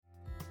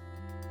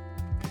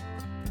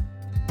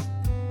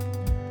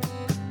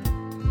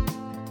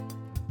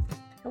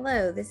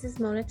Hello, this is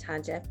Mona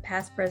Tanjev,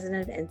 past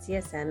president of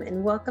NCSM,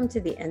 and welcome to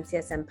the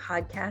NCSM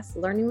podcast,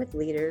 Learning with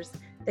Leaders,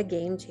 the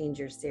Game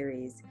Changer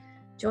series.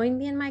 Join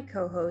me and my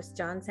co-host,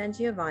 John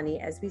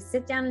Sangiovanni, as we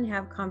sit down and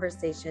have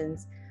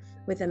conversations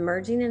with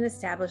emerging and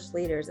established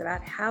leaders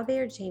about how they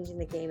are changing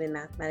the game in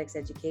mathematics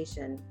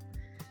education.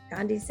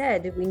 Gandhi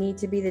said, we need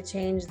to be the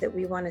change that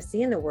we want to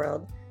see in the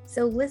world.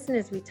 So listen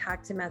as we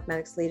talk to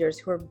mathematics leaders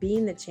who are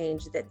being the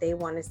change that they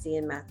want to see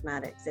in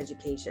mathematics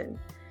education.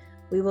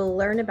 We will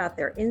learn about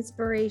their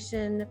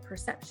inspiration,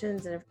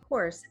 perceptions, and of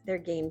course, their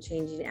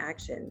game-changing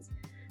actions.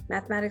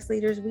 Mathematics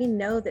leaders, we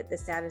know that the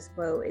status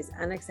quo is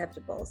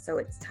unacceptable, so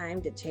it's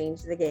time to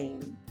change the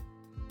game.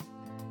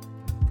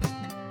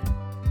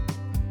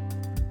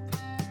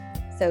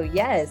 So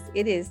yes,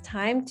 it is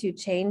time to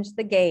change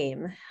the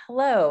game.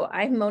 Hello,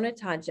 I'm Mona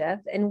Tanjev,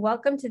 and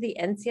welcome to the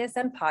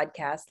NCSM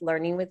podcast,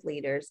 Learning with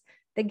Leaders,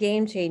 the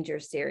Game Changer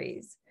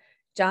series.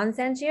 John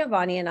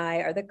Sangiovanni and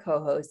I are the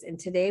co-hosts, and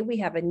today we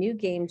have a new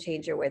game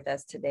changer with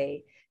us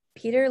today,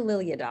 Peter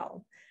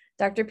Liljedahl.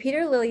 Dr.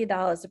 Peter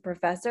Liljedahl is a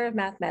professor of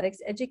mathematics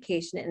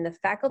education in the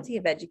Faculty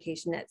of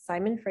Education at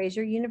Simon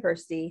Fraser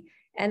University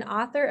and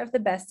author of the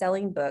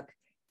best-selling book,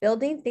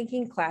 Building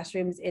Thinking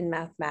Classrooms in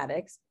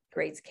Mathematics,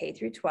 Grades K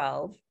through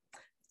 12,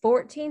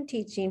 14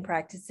 Teaching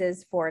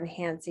Practices for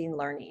Enhancing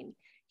Learning.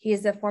 He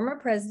is the former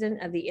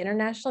president of the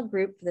International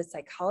Group for the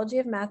Psychology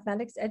of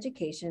Mathematics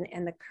Education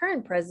and the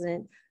current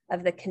president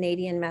of the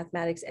Canadian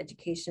Mathematics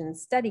Education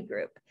Study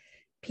Group.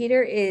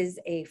 Peter is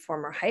a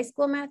former high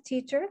school math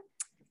teacher,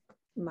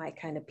 my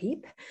kind of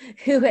peep,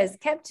 who has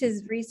kept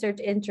his research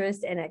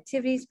interests and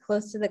activities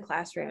close to the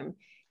classroom.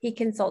 He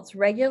consults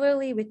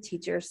regularly with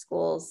teachers,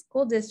 schools,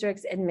 school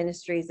districts, and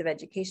ministries of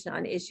education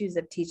on issues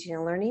of teaching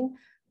and learning,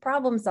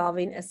 problem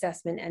solving,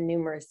 assessment, and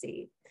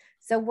numeracy.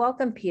 So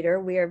welcome, Peter.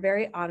 We are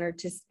very honored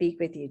to speak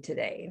with you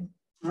today.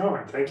 Oh,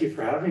 and thank you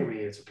for having me.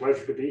 It's a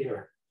pleasure to be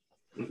here.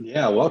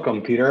 Yeah,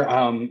 welcome, Peter.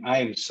 I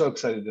am so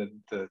excited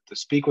to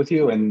speak with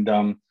you,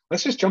 and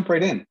let's just jump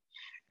right in.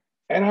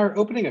 In our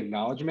opening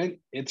acknowledgement,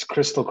 it's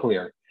crystal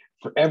clear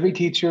for every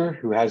teacher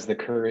who has the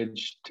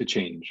courage to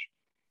change.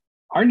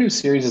 Our new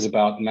series is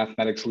about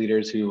mathematics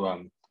leaders who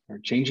are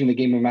changing the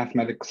game of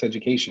mathematics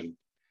education.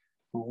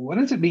 What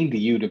does it mean to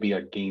you to be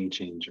a game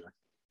changer?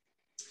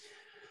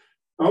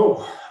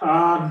 Oh,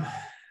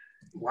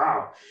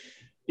 wow.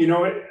 You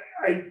know,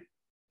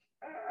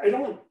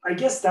 I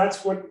guess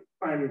that's what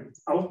I'm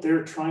out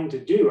there trying to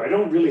do. I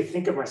don't really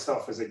think of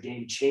myself as a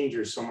game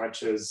changer so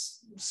much as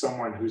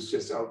someone who's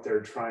just out there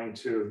trying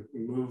to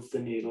move the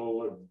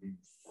needle,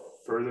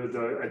 further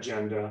the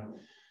agenda.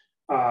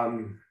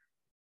 And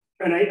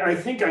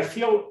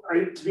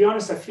to be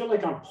honest, I feel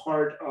like I'm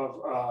part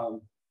of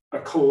a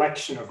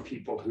collection of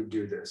people who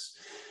do this.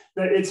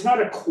 It's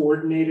not a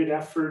coordinated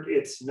effort.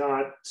 It's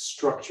not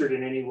structured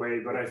in any way,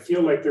 but I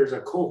feel like there's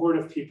a cohort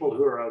of people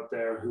who are out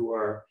there who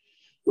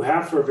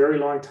have for a very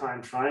long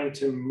time trying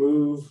to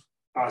move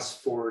us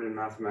forward in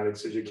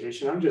mathematics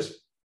education. I'm just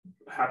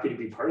happy to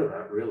be part of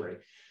that, really.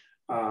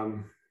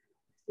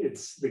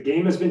 The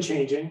game has been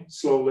changing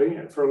slowly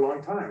and for a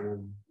long time.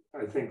 And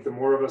I think the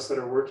more of us that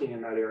are working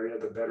in that area,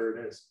 the better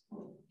it is.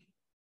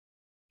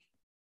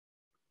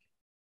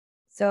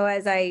 So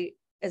as I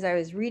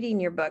was reading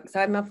your book, so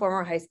I'm a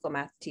former high school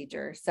math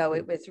teacher, so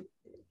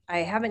I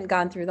haven't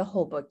gone through the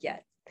whole book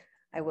yet.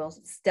 I will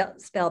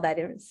spell that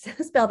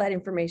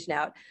information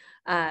out.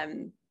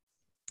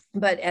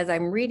 But as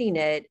I'm reading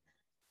it,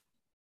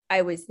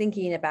 I was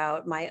thinking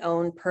about my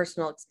own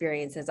personal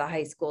experience as a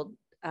high school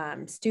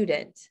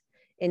student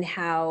and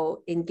how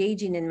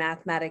engaging in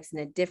mathematics in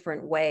a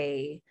different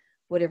way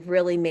would have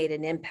really made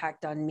an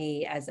impact on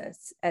me as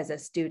a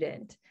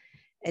student.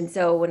 And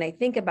so when I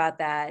think about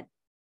that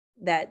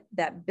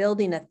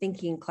building a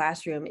thinking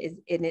classroom is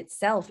in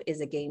itself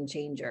is a game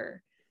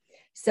changer.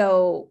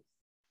 So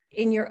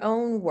in your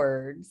own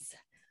words,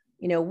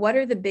 what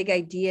are the big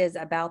ideas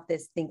about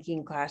this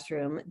thinking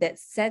classroom that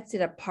sets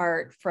it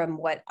apart from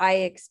what I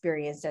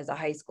experienced as a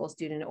high school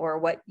student or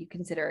what you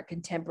consider a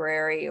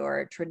contemporary or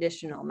a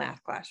traditional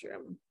math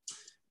classroom?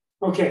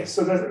 Okay,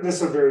 so this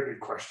is a very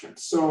good question.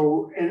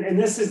 So, and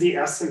this is the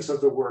essence of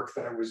the work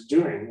that I was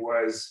doing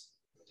was,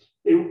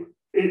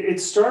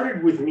 it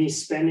started with me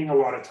spending a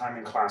lot of time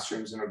in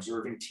classrooms and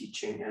observing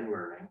teaching and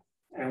learning.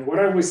 And what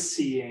I was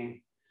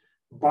seeing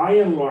by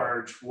and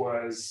large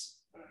was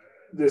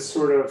this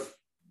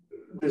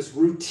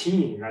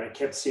routine that I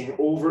kept seeing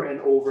over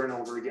and over and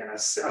over again,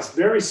 a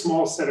very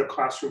small set of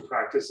classroom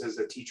practices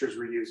that teachers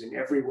were using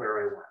everywhere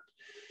I went.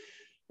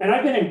 And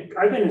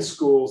I've been in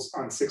schools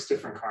on 6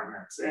 different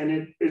continents,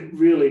 and it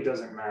really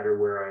doesn't matter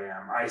where I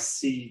am. I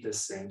see the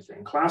same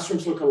thing.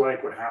 Classrooms look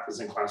alike. What happens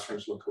in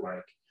classrooms look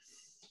alike.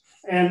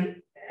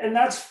 And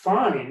that's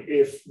fine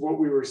if what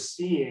we were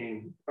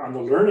seeing on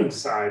the learning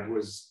side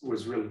was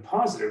really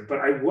positive, but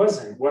I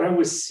wasn't. What I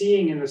was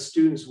seeing in the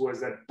students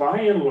was that by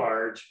and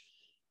large,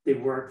 they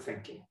weren't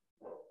thinking,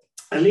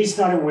 at least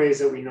not in ways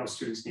that we know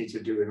students need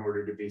to do in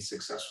order to be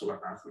successful at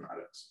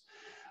mathematics.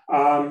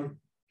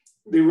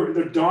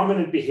 The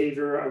dominant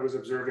behavior I was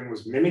observing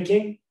was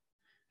mimicking,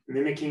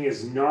 Mimicking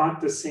is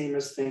not the same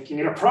as thinking.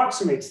 It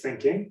approximates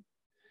thinking,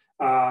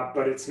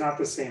 but it's not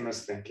the same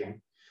as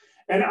thinking.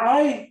 And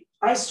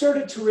I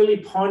started to really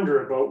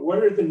ponder about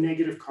what are the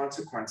negative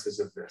consequences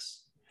of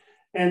this.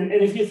 And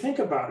if you think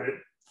about it,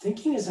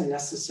 thinking is a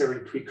necessary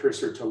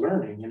precursor to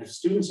learning. And if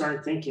students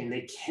aren't thinking,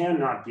 they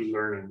cannot be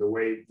learning the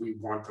way we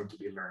want them to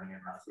be learning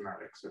in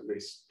mathematics, at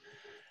least.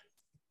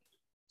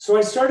 So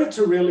I started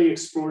to really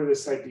explore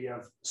this idea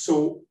of,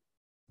 so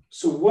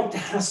what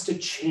has to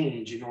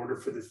change in order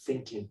for the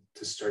thinking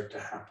to start to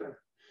happen?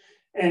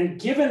 And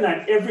given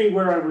that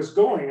everywhere I was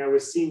going, I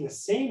was seeing the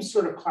same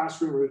sort of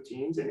classroom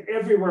routines, and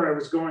everywhere I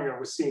was going, I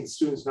was seeing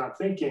students not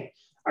thinking,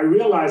 I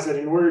realized that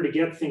in order to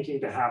get thinking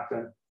to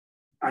happen,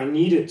 I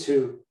needed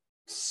to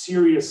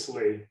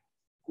seriously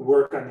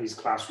work on these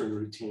classroom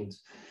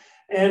routines.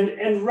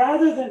 And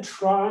rather than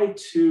try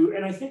to,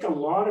 and I think a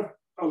lot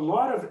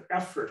of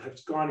effort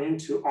has gone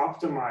into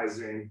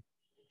optimizing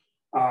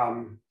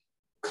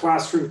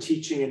classroom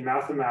teaching in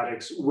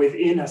mathematics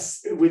within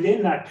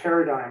that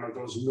paradigm of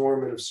those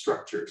normative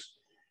structures.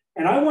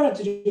 And I wanted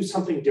to do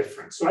something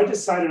different. So I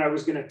decided I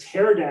was going to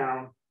tear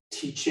down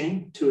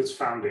teaching to its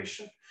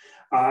foundation.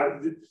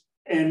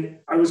 And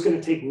I was going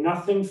to take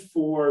nothing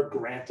for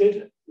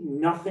granted,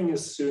 nothing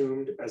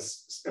assumed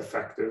as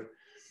effective.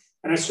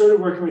 And I started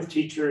working with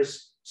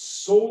teachers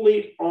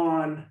solely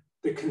on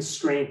the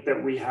constraint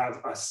that we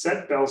have a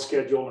set bell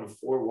schedule and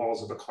 4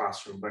 walls of a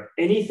classroom, but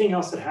anything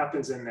else that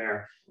happens in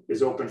there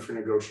is open for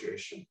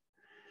negotiation.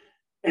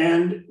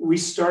 And we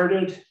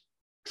started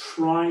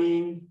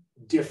trying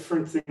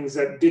different things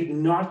that did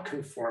not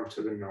conform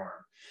to the norm.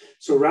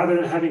 So rather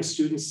than having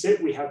students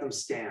sit, we had them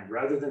stand.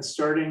 Rather than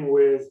starting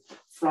with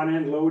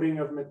front-end loading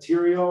of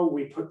material,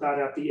 we put that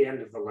at the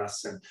end of the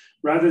lesson.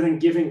 Rather than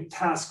giving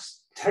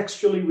tasks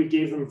textually, we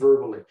gave them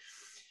verbally.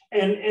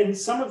 And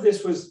some of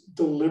this was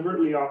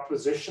deliberately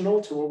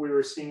oppositional to what we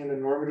were seeing in the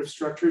normative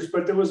structures,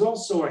 but there was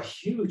also a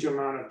huge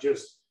amount of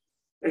just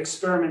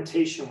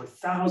experimentation with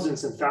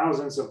thousands and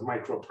thousands of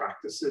micro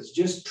practices,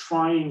 just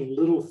trying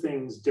little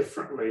things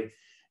differently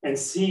and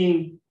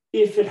seeing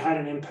if it had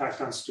an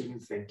impact on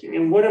student thinking.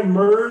 And what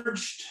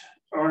emerged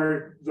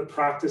are the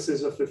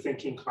practices of the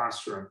thinking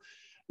classroom,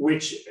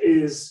 which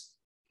is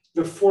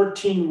the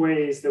 14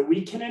 ways that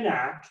we can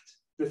enact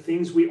the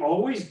things we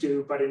always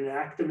do, but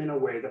enact them in a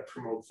way that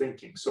promote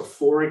thinking. So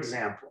for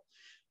example,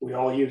 we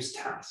all use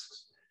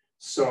tasks.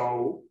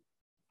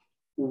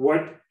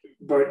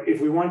 But if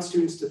we want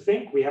students to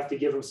think, we have to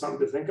give them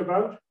something to think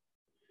about.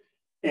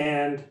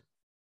 And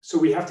so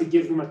we have to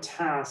give them a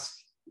task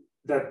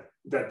that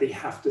they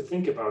have to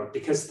think about,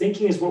 because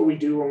thinking is what we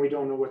do when we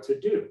don't know what to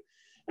do.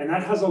 And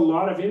that has a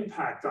lot of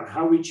impact on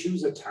how we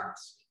choose a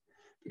task.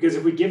 Because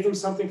if we give them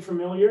something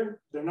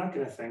familiar, they're not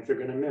going to think, they're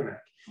going to mimic.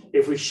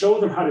 If we show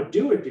them how to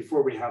do it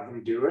before we have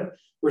them do it,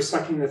 we're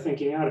sucking the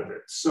thinking out of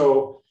it.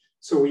 So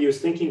we use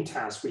thinking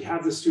tasks. We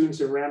have the students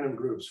in random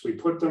groups. We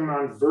put them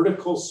on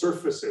vertical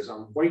surfaces,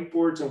 on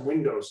whiteboards and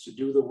windows to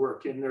do the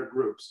work in their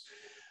groups.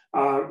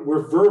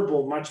 We're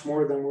verbal much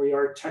more than we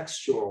are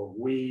textual.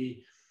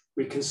 We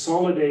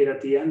consolidate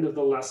at the end of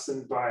the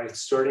lesson by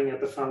starting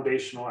at the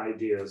foundational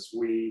ideas.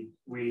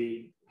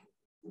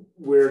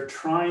 We're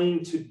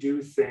trying to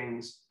do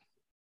things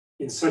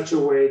in such a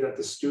way that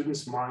the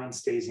student's mind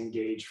stays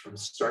engaged from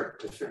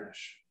start to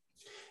finish.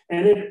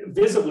 And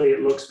visibly,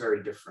 it looks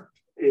very different.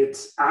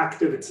 It's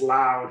active, it's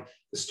loud,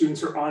 the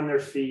students are on their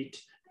feet,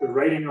 they're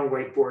writing on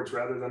whiteboards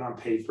rather than on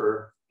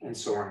paper, and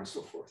so on and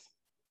so forth.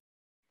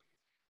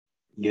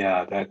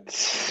 Yeah,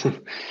 that's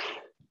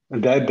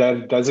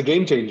a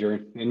game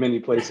changer in many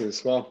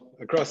places. Well,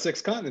 across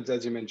 6 continents,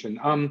 as you mentioned.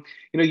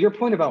 Your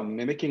point about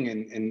mimicking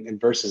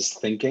and versus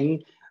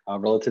thinking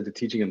relative to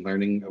teaching and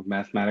learning of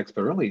mathematics,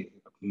 but really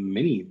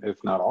many,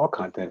 if not all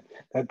content,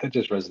 that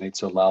just resonates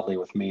so loudly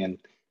with me. And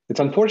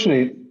it's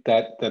unfortunate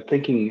that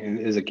thinking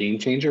is a game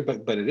changer,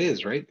 but it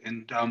is, right?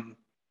 And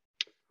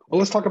well,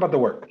 let's talk about the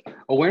work.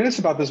 Awareness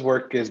about this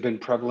work has been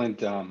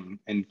prevalent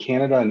in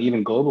Canada and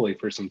even globally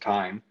for some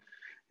time.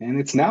 And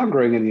it's now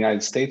growing in the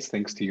United States,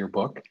 thanks to your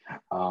book.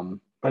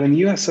 But in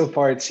the US so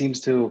far, it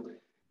seems to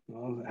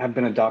have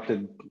been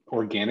adopted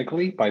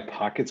organically by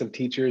pockets of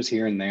teachers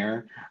here and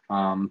there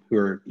who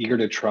are eager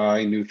to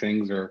try new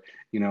things or,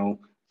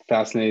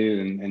 fascinated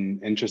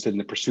and interested in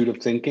the pursuit of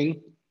thinking.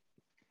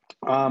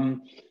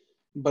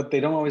 But they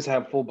don't always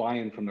have full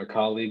buy-in from their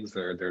colleagues,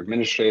 their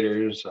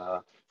administrators,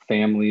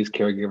 families,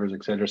 caregivers,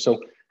 et cetera. So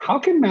how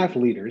can math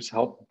leaders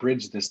help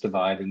bridge this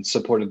divide and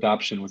support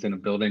adoption within a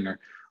building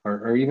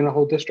or even a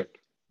whole district?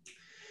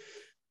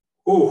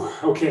 Oh,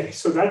 okay.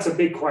 So that's a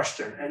big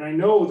question. And I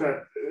know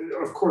that,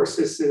 of course,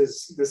 this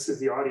is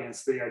the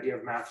audience, the idea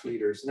of math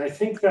leaders. And I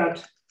think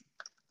that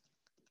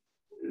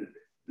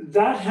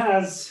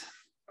has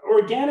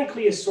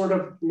organically is sort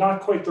of not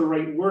quite the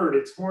right word.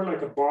 It's more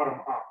like a bottom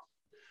up,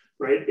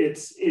 right?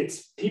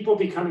 It's people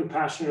becoming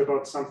passionate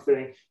about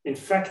something,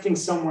 infecting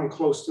someone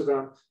close to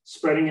them,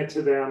 spreading it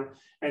to them.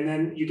 And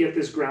then you get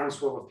this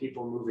groundswell of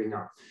people moving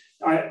up.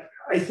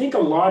 I think a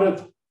lot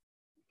of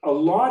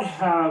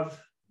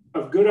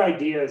good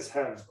ideas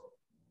have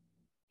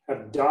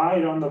have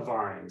died on the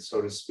vine,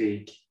 so to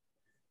speak,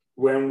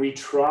 when we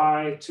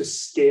try to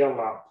scale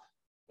up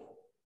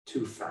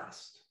too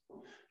fast,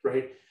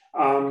 right?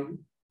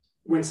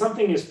 When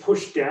something is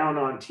pushed down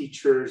on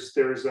teachers,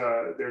 there's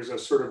a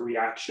sort of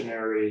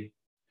reactionary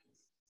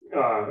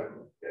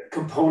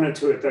component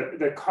to it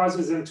that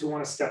causes them to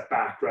want to step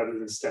back rather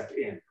than step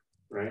in,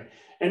 right?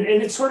 And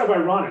it's sort of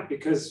ironic,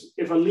 because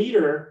if a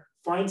leader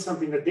finds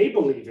something that they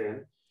believe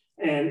in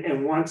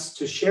and wants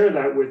to share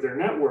that with their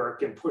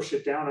network and push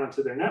it down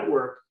onto their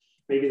network,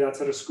 maybe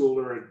that's at a school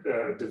or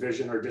a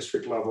division or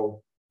district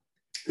level,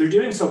 they're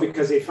doing so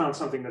because they found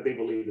something that they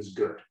believe is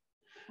good,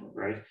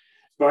 right?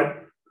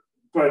 But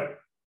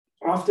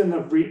often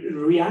the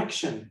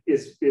reaction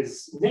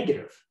is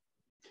negative.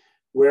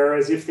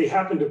 Whereas if they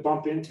happen to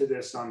bump into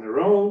this on their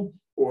own,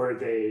 or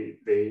they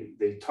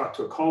talk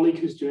to a colleague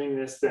who's doing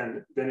this,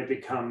 then it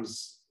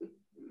becomes,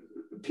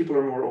 people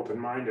are more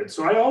open-minded.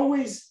 So I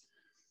always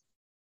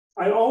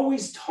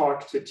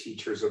talk to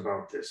teachers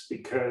about this,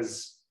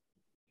 because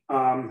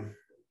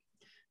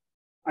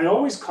I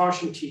always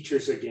caution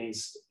teachers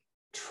against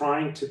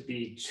trying to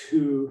be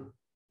too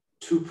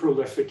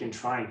prolific in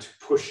trying to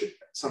push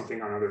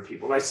something on other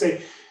people. I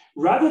say,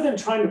 rather than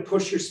trying to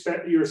push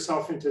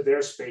yourself into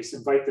their space,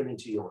 invite them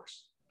into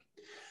yours.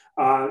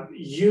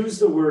 Use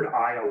the word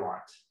I a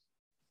lot.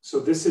 So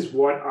this is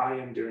what I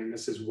am doing.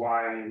 This is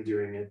why I am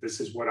doing it. This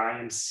is what I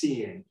am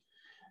seeing.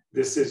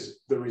 This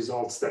is the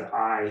results that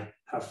I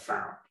have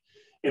found.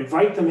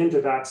 Invite them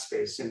into that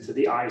space, into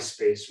the I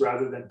space,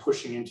 rather than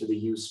pushing into the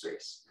you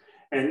space.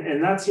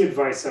 And that's the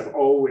advice I've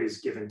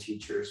always given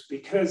teachers,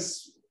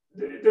 because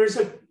there's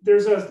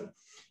a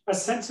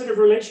sensitive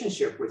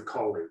relationship with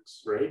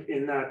colleagues, right?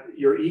 In that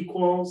you're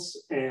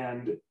equals,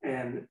 and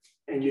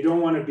you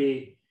don't want to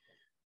be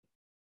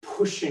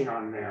pushing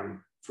on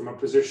them from a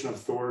position of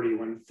authority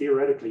when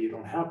theoretically you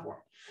don't have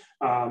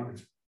one.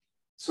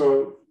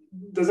 So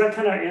does that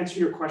kind of answer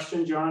your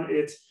question, John?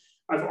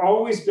 I've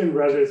always been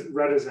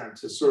reticent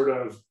to sort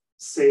of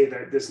say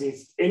that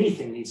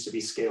anything needs to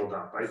be scaled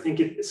up. I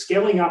think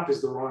scaling up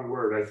is the wrong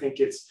word. I think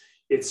it's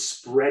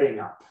spreading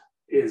up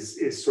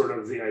is sort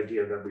of the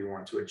idea that we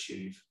want to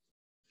achieve.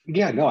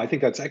 Yeah, no, I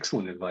think that's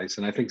excellent advice.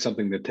 And I think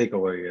something to take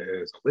away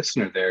as a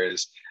listener there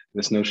is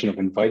this notion of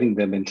inviting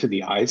them into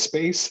the I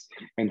space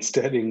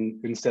instead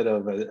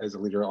of as a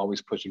leader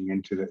always pushing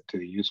into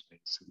the you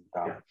space.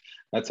 And,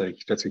 that's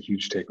a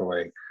huge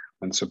takeaway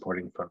when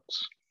supporting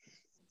folks.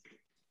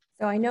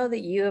 So I know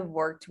that you have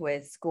worked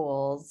with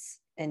schools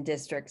and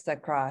districts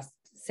across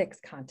 6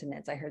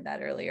 continents. I heard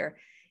that earlier.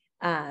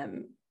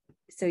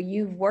 So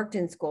you've worked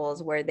in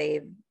schools where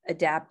they've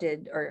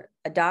adapted or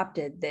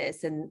adopted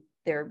this, and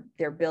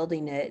they're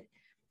building it.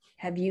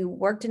 Have you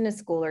worked in a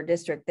school or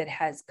district that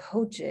has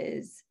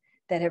coaches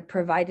that have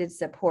provided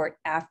support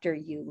after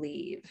you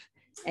leave?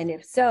 And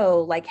if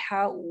so, like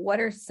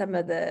what's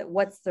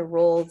the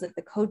roles that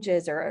the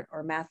coaches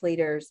or math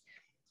leaders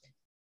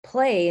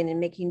play in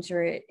making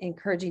sure,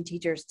 encouraging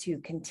teachers to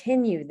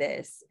continue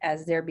this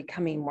as they're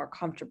becoming more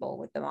comfortable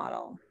with the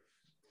model?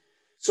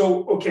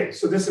 So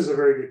this is a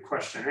very good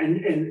question.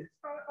 And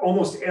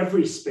almost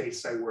every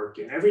space I work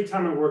in, every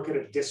time I work at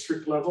a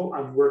district level,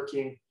 I'm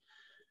working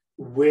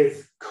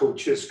with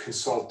coaches,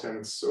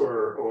 consultants,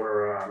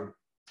 or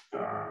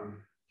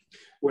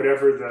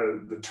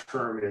whatever the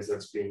term is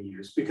that's being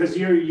used, because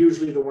you're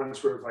usually the ones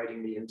who are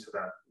inviting me into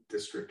that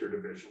district or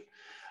division.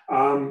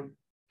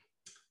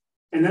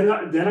 And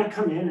then I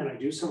come in and I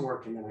do some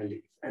work and then I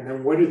leave. And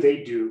then what do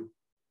they do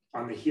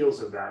on the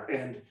heels of that?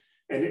 And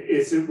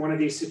is it one of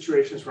these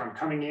situations where I'm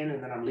coming in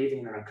and then I'm leaving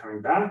and then I'm coming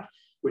back,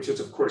 which is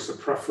of course a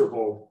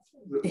preferable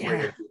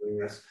way of doing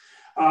this.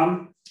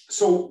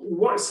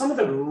 So some of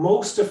the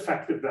most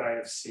effective that I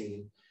have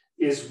seen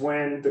is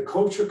when the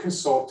coach or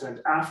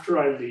consultant, after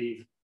I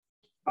leave,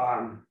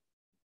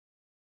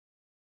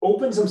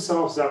 opens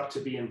themselves up to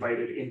be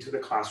invited into the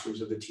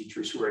classrooms of the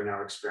teachers who are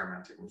now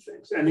experimenting with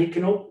things. And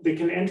they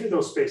can enter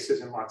those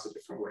spaces in lots of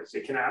different ways.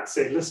 They can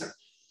say, listen,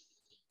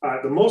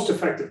 the most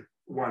effective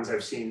ones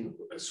I've seen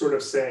sort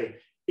of say,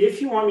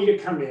 if you want me to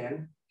come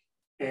in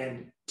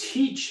and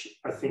teach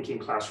a thinking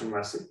classroom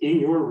lesson in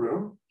your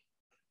room,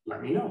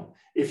 let me know.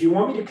 If you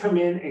want me to come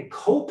in and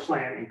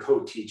co-plan and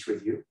co-teach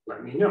with you,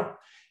 let me know.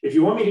 If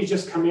you want me to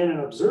just come in and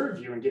observe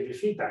you and give you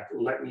feedback,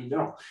 let me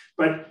know.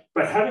 But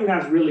having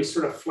that really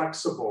sort of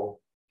flexible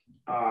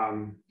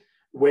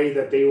way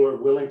that they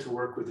were willing to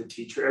work with the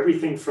teacher,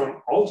 everything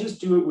from I'll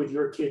just do it with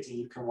your kids and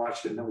you can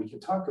watch it and then we can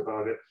talk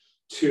about it,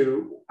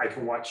 to I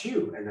can watch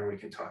you and then we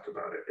can talk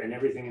about it, and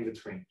everything in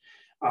between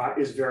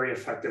is very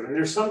effective. And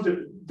there's some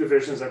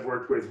divisions I've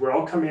worked with where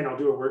I'll come in, I'll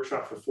do a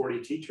workshop for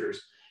 40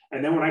 teachers.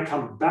 And then when I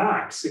come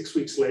back 6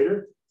 weeks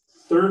later,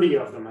 30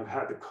 of them have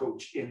had the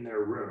coach in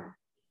their room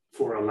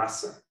for a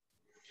lesson.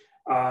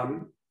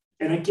 And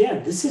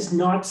again, this is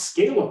not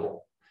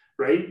scalable,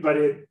 right? But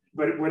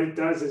what it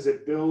does is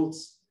it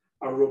builds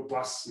a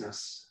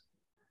robustness,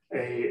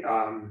 a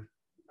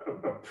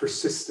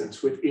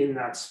persistence within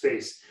that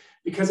space.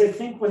 Because I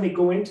think when they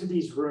go into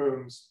these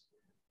rooms,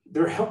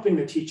 they're helping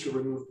the teacher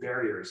remove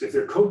barriers. If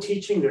they're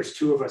co-teaching, there's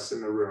two of us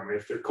in the room.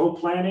 If they're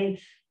co-planning,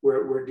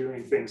 we're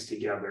doing things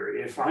together.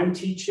 If I'm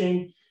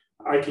teaching,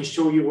 I can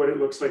show you what it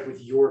looks like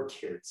with your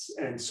kids,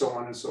 and so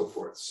on and so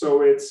forth.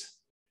 So it's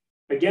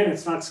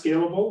not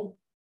scalable,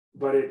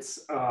 but it's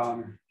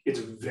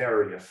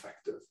very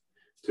effective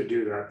to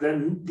do that.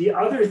 Then the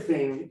other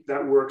thing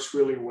that works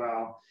really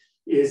well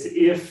is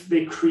if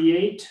they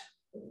create,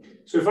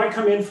 so if I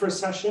come in for a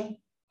session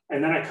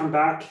and then I come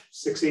back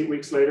 6-8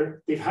 weeks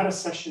later, they've had a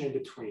session in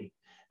between.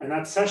 And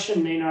that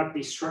session may not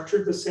be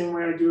structured the same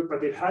way I do it,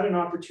 but they've had an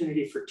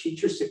opportunity for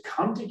teachers to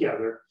come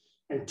together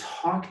and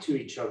talk to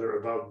each other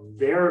about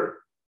their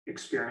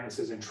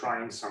experiences in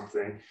trying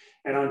something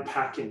and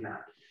unpacking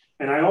that.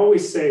 And I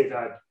always say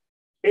that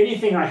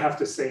anything I have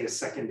to say is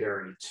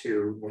secondary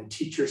to when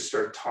teachers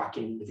start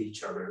talking with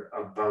each other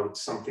about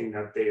something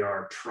that they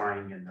are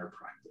trying in their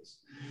practice.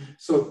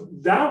 So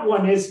that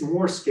one is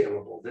more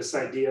scalable, this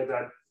idea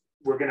that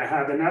we're going to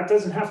have, and that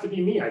doesn't have to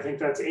be me. I think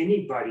that's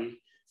anybody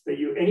that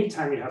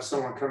anytime you have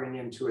someone coming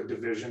into a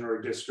division or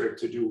a district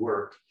to do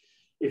work,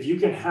 if you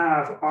can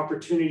have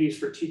opportunities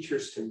for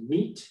teachers to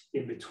meet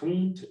in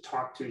between, to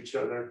talk to each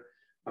other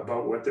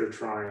about what they're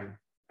trying,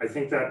 I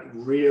think that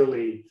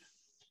really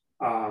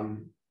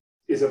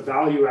is a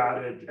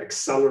value-added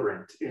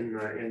accelerant in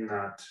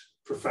that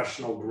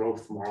professional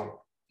growth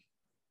model.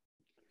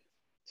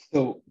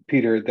 So,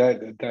 Peter,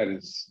 that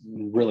is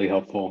really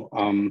helpful.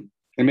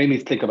 It made me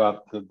think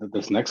about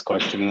this next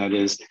question, and that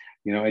is,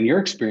 in your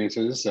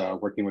experiences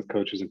working with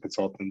coaches and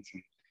consultants,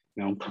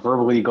 and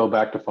preferably go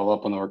back to follow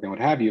up on the work and what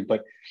have you.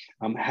 But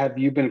have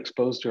you been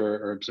exposed to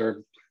or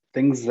observed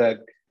things that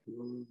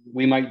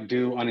we might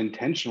do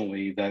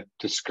unintentionally that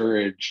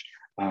discourage,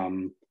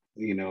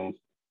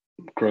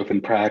 growth in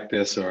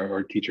practice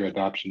or teacher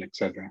adoption, et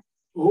cetera?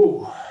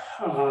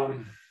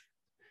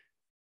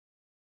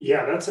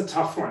 Yeah, that's a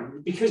tough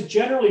one, because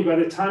generally by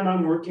the time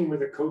I'm working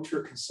with a coach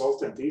or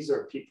consultant, these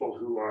are people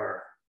who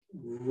are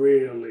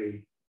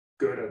really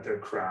good at their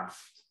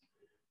craft.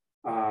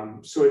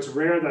 So it's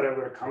rare that I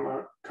would have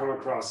come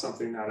across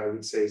something that I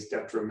would say is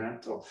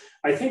detrimental.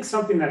 I think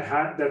something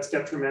that's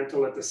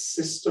detrimental at the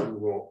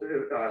system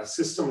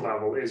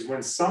level is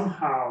when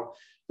somehow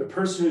the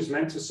person who's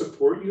meant to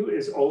support you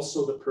is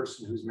also the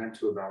person who's meant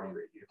to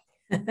evaluate you.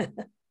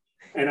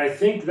 And I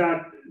think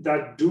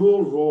that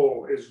dual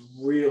role is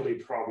really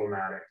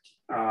problematic.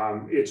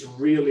 It's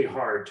really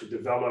hard to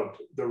develop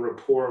the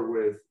rapport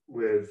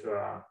with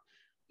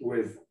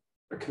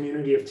a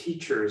community of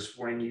teachers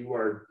when you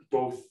are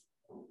both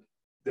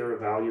their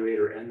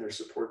evaluator and their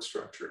support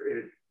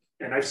structure.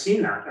 And I've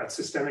seen that at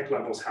systemic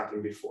levels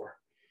happen before.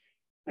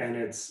 And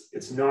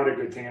it's not a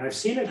good thing. And I've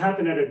seen it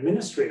happen at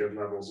administrative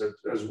levels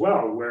as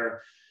well,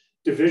 where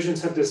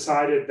divisions have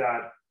decided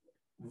that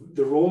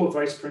the role of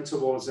vice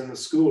principals in the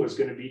school is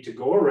going to be to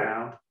go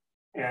around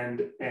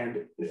and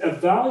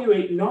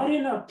evaluate, not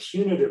in a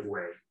punitive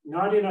way,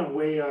 not in a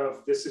way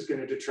of this is going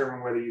to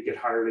determine whether you get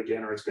hired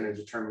again or it's going to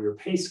determine your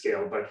pay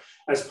scale, but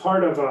as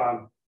part of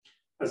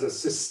as a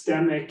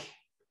systemic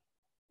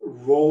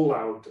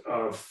rollout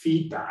of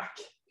feedback.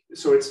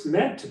 So it's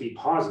meant to be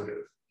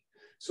positive,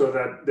 so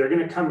that they're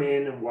going to come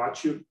in and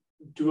watch you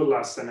do a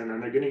lesson, and then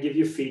they're going to give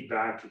you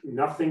feedback.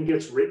 Nothing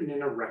gets written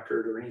in a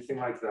record or anything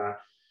like that.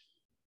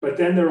 But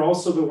then they're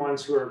also the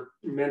ones who are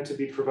meant to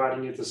be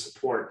providing you the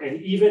support.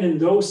 And even in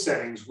those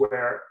settings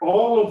where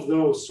all of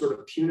those sort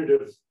of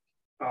punitive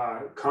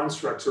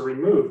constructs are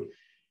removed,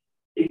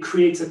 it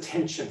creates a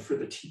tension for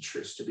the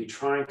teachers to be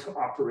trying to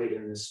operate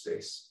in this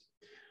space.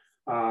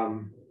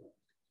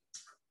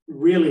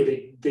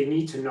 Really, they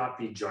need to not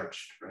be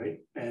judged, right?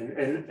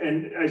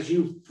 And as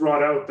you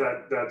brought out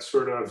that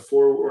sort of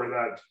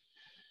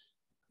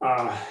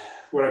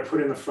what I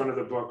put in the front of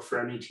the book for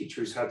any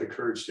teachers had the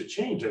courage to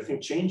change. I think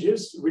change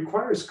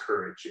requires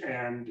courage,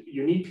 and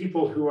you need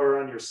people who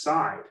are on your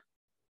side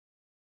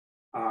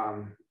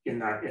in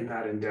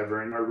that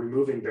endeavor and are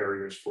removing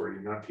barriers for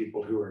you, not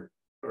people who are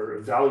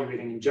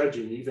evaluating and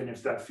judging, even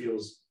if that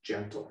feels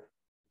gentle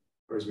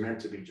or is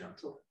meant to be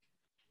gentle.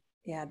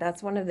 Yeah,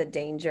 that's one of the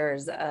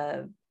dangers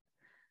of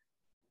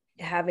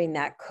having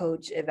that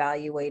coach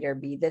evaluator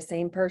be the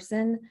same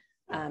person.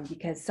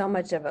 Because so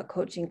much of a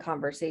coaching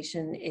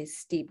conversation is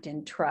steeped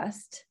in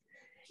trust.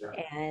 Yeah.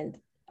 And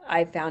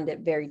I found it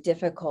very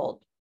difficult,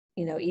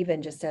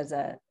 even just as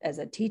a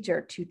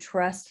teacher, to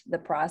trust the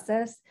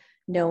process,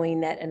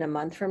 knowing that in a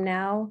month from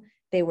now,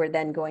 they were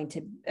then going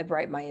to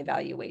write my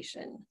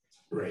evaluation.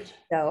 Right.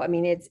 So, I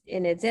mean, it's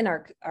in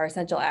our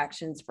essential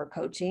actions for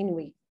coaching.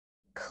 We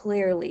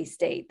clearly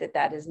state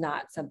that is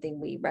not something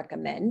we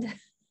recommend.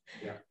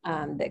 Yeah.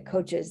 That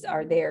coaches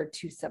are there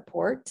to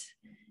support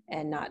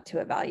and not to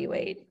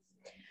evaluate.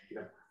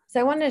 Yeah. So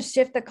I want to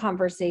shift the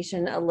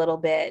conversation a little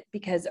bit,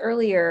 because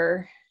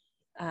earlier,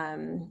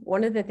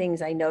 one of the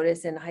things I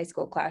noticed in high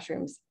school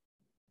classrooms,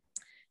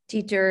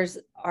 teachers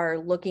are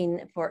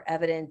looking for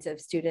evidence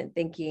of student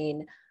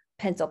thinking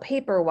pencil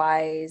paper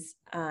wise,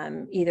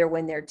 either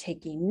when they're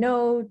taking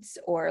notes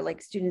or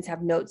like students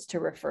have notes to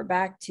refer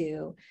back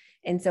to.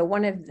 And so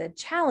one of the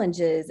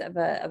challenges of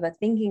a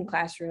thinking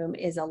classroom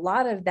is a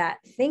lot of that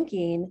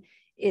thinking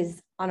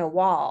is on a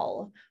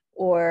wall,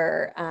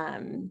 or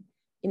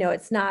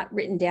it's not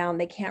written down.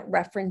 They can't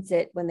reference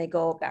it when they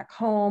go back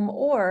home,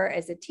 or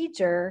as a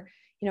teacher,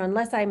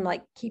 unless I'm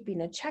like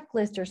keeping a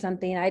checklist or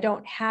something, I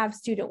don't have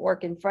student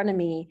work in front of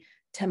me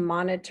to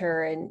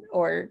monitor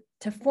or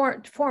to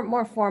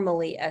more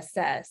formally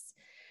assess.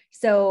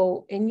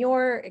 So in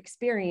your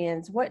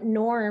experience, what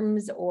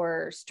norms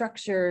or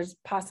structures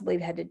possibly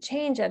had to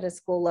change at a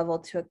school level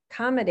to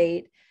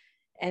accommodate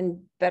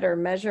and better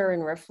measure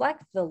and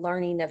reflect the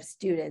learning of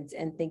students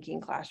in thinking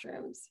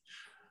classrooms?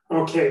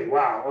 Okay,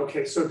 wow.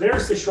 Okay, so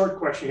there's the short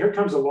question. Here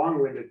comes a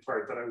long-winded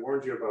part that I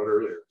warned you about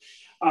earlier.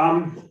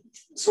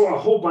 So a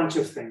whole bunch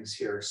of things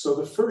here. So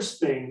the first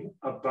thing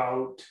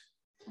about,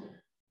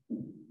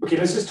 okay,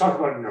 let's just talk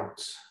about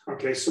notes.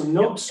 Okay, so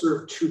notes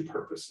serve two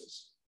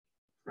purposes,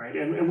 right?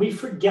 And we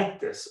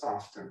forget this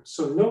often.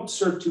 So notes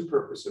serve two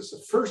purposes.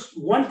 The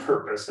first, one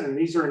purpose, and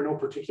these are in no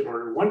particular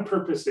order, one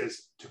purpose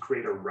is to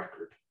create a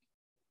record.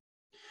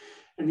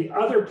 And the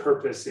other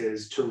purpose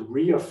is to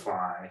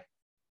reify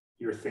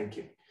your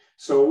thinking.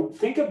 So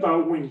think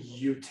about when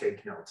you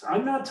take notes.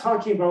 I'm not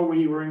talking about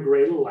when you were in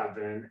grade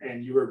 11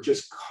 and you were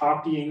just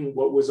copying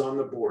what was on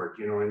the board,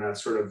 in that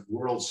sort of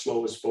world's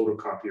slowest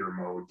photocopier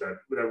mode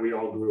that we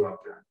all grew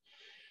up in.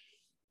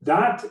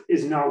 That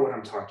is not what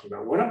I'm talking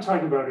about. What I'm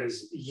talking about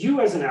is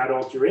you as an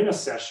adult, you're in a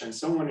session,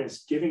 someone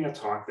is giving a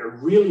talk, they're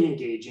really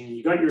engaging,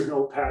 you got your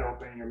notepad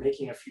open, and you're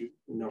making a few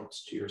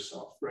notes to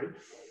yourself, right?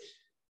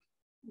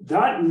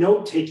 That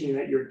note-taking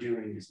that you're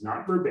doing is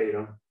not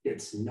verbatim,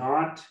 it's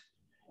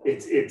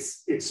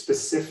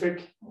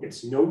specific,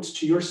 it's notes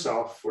to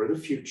yourself for the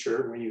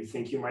future when you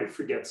think you might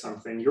forget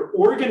something. You're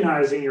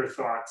organizing your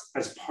thoughts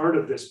as part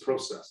of this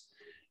process.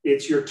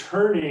 You're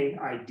turning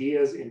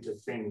ideas into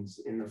things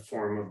in the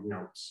form of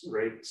notes,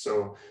 right?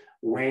 So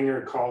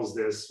Wenger calls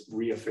this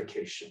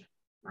reification,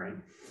 right?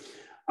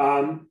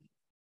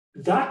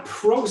 That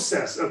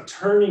process of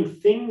turning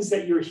things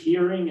that you're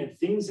hearing and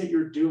things that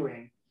you're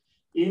doing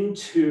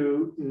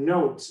into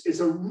notes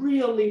is a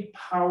really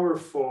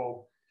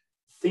powerful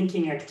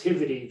thinking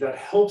activity that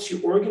helps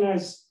you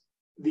organize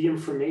the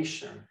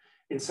information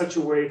in such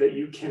a way that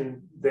you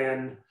can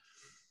then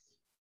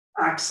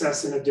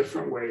access in a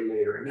different way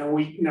later. Now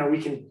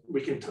we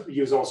can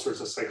use all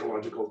sorts of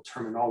psychological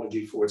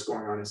terminology for what's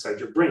going on inside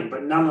your brain,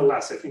 but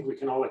nonetheless, I think we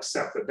can all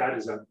accept that that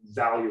is a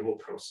valuable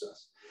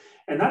process.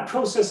 And that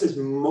process is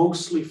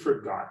mostly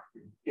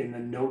forgotten in the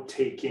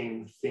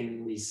note-taking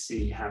thing we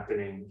see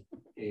happening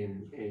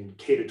in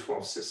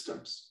K-12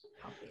 systems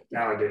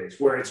nowadays,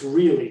 where it's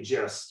really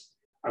just,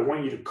 I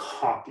want you to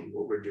copy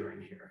what we're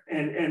doing here.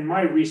 And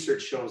my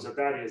research shows that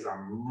that is a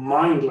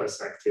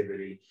mindless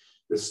activity.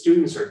 The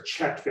students are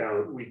checked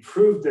out. We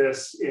proved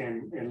this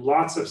in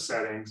lots of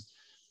settings,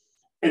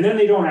 and then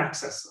they don't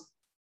access them,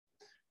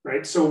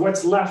 right? So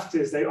what's left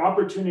is the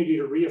opportunity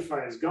to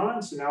reify is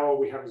gone. So now all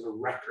we have is a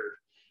record.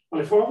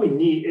 Well, if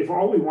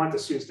all we want the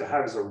students to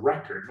have is a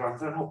record, well,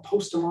 then I'll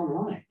post them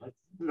online.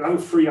 That'll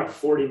free up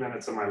 40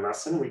 minutes of my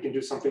lesson, and we can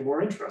do something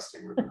more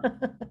interesting with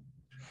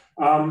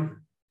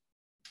them.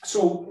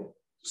 So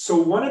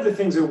one of the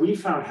things that we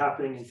found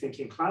happening in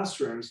thinking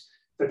classrooms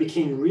that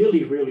became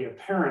really, really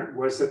apparent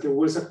was that there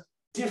was a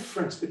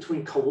difference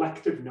between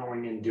collective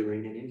knowing and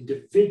doing and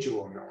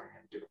individual knowing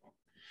and doing.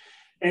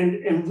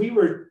 And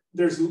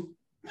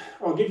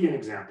I'll give you an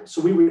example. So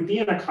we would be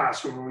in a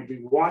classroom and we'd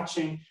be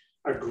watching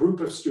a group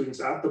of students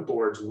at the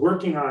boards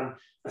working on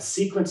a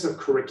sequence of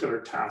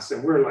curricular tasks.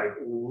 And we're like,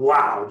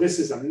 wow, this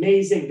is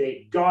amazing.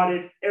 They got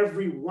it.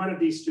 Every one of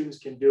these students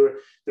can do it.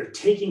 They're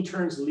taking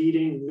turns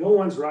leading. No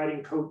one's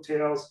riding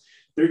coattails.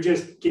 They're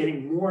just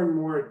getting more and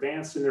more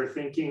advanced in their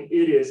thinking.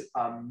 It is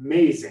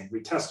amazing.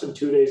 We test them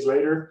 2 days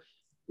later.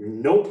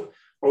 Nope.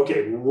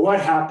 Okay, what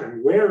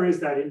happened? Where is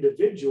that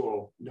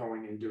individual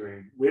knowing and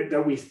doing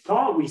that we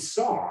thought we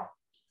saw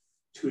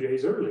 2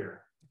 days earlier?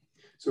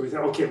 So we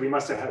thought, okay, we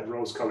must have had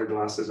rose-colored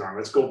glasses on.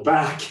 Let's go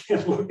back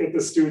and look at the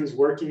students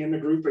working in the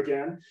group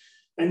again.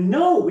 And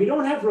no, we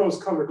don't have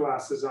rose-colored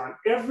glasses on.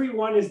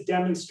 Everyone is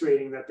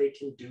demonstrating that they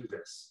can do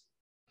this.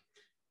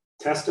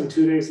 Test them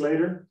 2 days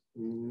later?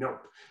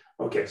 Nope.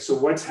 Okay, so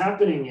what's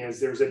happening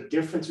is there's a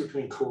difference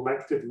between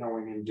collective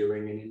knowing and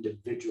doing and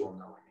individual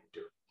knowing and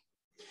doing.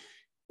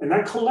 And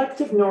that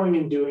collective knowing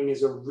and doing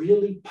is a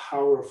really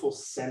powerful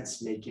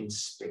sense-making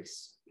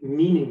space.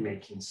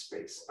 Meaning-making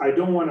space. I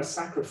don't want to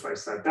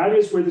sacrifice that. That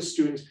is where the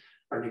students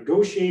are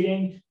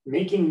negotiating,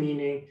 making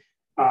meaning,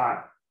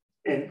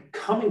 and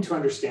coming to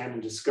understand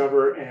and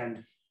discover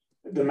and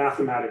the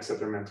mathematics that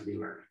they're meant to be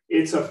learning.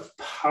 It's a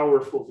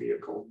powerful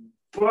vehicle.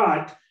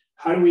 But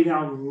how do we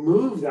now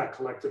move that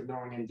collective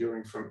knowing and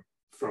doing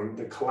from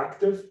the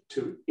collective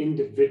to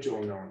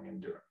individual knowing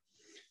and doing?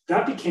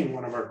 That became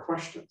one of our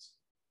questions.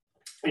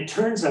 It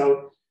turns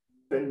out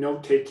that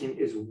note-taking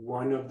is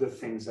one of the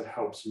things that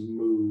helps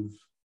move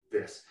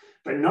this,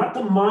 but not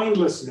the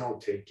mindless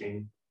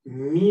note-taking,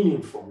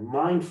 meaningful,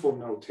 mindful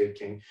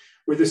note-taking,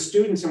 where the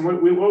students, and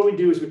what we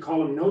do is we call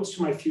them notes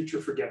to my future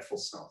forgetful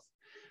self,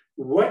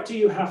 what do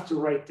you have to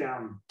write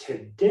down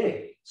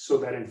today so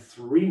that in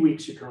 3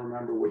 weeks you can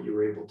remember what you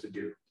were able to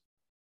do?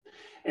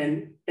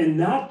 And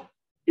that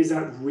is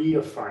that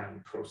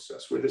reifying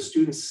process where the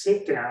students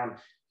sit down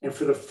and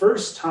for the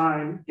first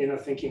time in a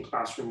thinking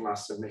classroom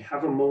lesson, they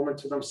have a moment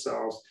to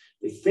themselves,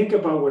 they think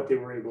about what they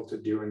were able to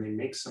do and they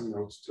make some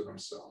notes to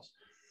themselves.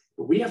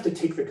 But we have to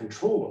take the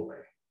control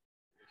away,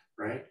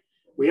 right?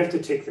 We have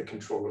to take the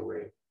control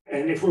away.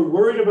 And if we're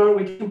worried about it,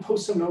 we can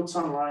post some notes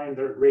online.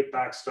 They're a great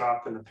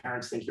backstop and the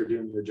parents think you're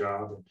doing your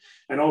job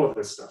and all of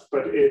this stuff.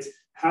 But it's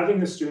having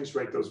the students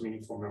write those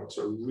meaningful notes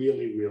are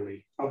really,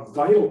 really a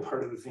vital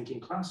part of the thinking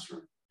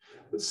classroom.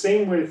 The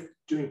same with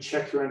doing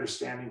check your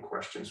understanding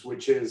questions,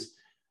 which is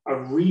a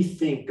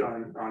rethink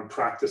on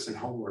practice and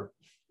homework.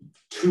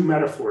 Two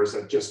metaphors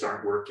that just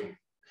aren't working.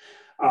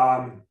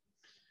 All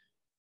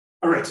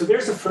right, so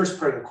there's the first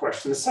part of the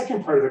question. The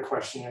second part of the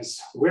question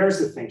is, where's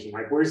the thinking?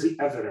 Like, where's the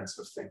evidence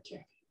of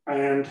thinking?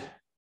 And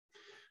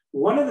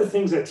one of the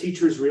things that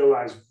teachers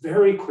realize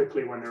very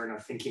quickly when they're in a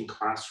thinking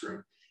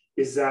classroom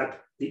is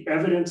that the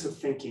evidence of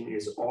thinking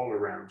is all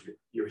around you.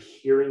 You're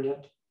hearing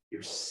it,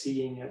 you're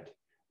seeing it,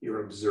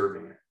 you're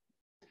observing it,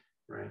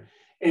 right?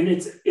 And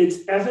it's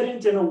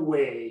evident in a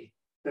way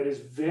that is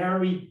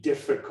very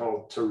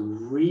difficult to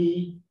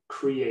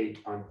recreate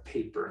on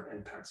paper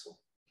and pencil,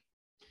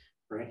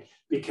 right?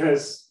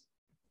 Because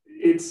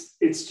it's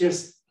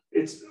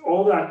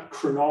all that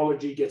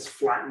chronology gets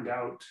flattened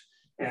out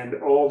and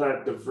all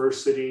that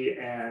diversity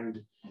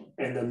and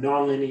the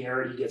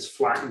nonlinearity gets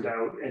flattened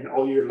out, and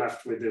all you're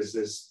left with is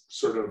this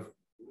sort of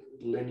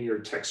linear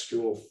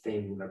textual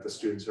thing that the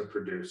students have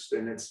produced.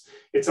 And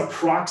it's a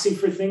proxy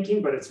for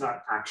thinking, but it's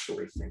not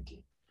actually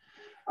thinking.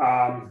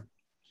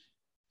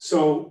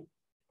 So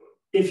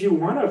if you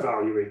want to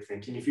evaluate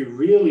thinking, if you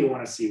really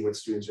want to see what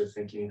students are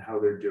thinking and how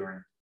they're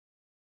doing,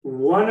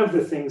 one of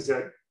the things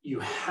that you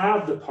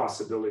have the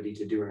possibility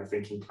to do in a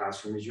thinking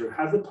classroom is you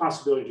have the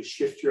possibility to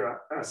shift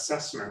your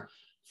assessment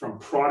from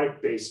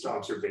product-based to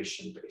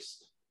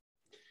observation-based.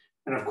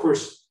 And of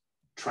course,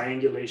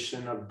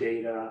 triangulation of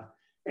data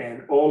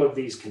and all of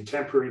these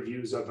contemporary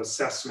views of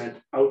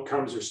assessment,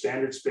 outcomes or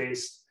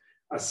standards-based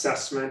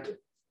assessment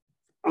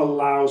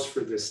allows for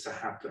this to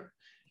happen.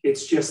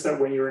 It's just that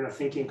when you're in a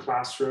thinking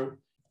classroom,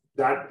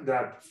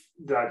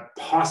 that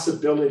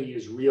possibility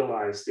is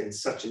realized in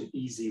such an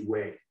easy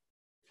way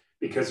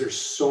because there's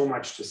so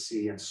much to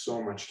see and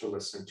so much to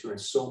listen to and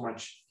so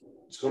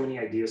many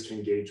ideas to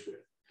engage with.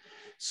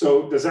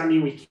 So does that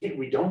mean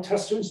we don't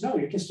test students? No,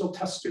 you can still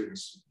test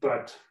students,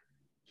 but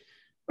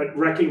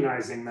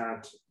recognizing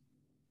that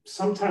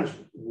sometimes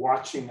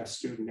watching a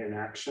student in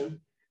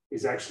action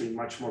is actually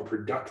much more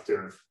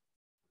productive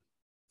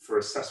for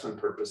assessment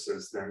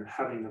purposes than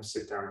having them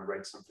sit down and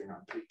write something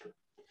on paper.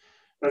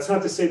 That's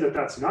not to say that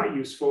that's not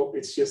useful.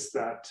 It's just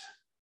that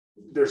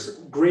there's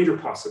greater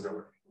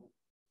possibility.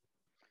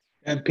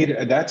 And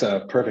Peter, that's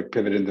a perfect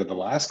pivot into the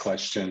last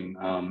question,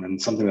 and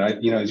something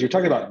that as you're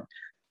talking about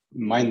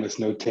mindless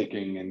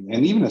note-taking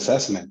and even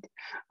assessment,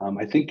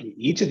 I think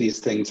each of these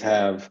things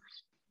have,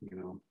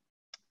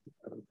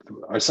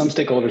 or some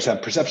stakeholders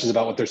have perceptions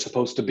about what they're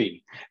supposed to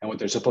be and what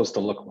they're supposed to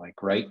look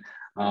like, right?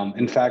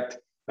 In fact,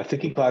 a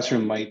thinking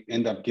classroom might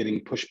end up getting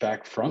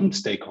pushback from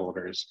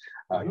stakeholders,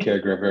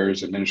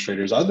 caregivers,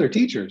 administrators, other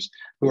teachers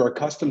who are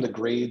accustomed to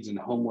grades and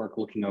homework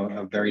looking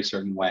a very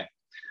certain way.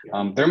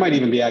 There might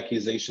even be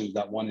accusations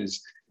that one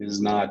is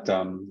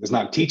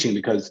not teaching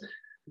because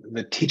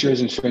the teacher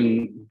isn't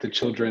showing the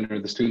children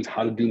or the students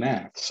how to do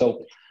math.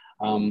 So,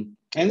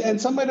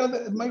 and some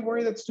might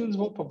worry that students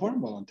won't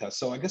perform well on tests.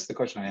 So I guess the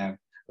question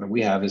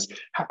we have is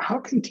how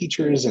can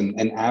teachers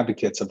and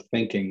advocates of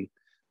thinking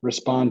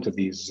respond to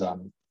these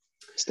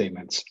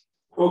statements?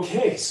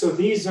 Okay, so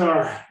these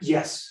are,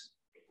 yes,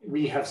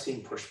 we have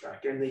seen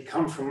pushback and they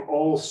come from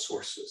all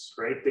sources,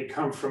 right? They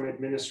come from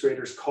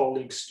administrators,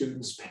 colleagues,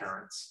 students,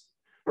 parents,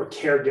 or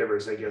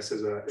caregivers, I guess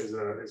is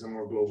a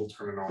more global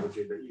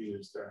terminology that you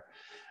use there.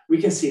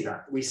 We can see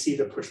that. We see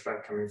the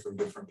pushback coming from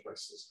different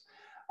places.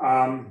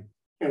 And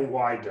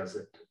why does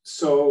it?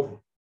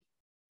 So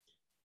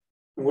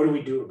what do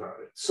we do about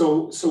it?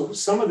 So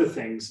some of the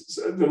things,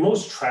 the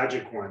most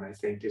tragic one, I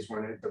think, is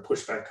when the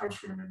pushback comes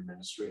from an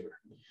administrator.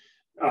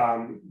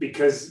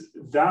 Because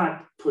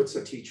that puts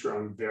a teacher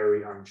on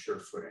very unsure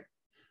footing,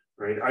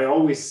 right? I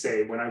always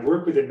say, when I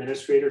work with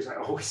administrators, I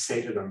always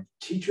say to them,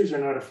 teachers are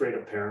not afraid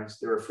of parents,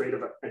 they're afraid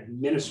of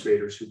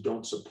administrators who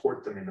don't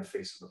support them in the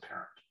face of a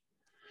parent,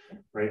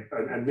 right?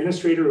 An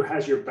administrator who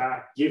has your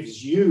back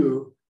gives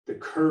you the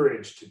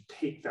courage to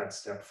take that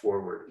step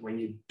forward. When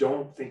you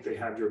don't think they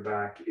have your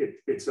back,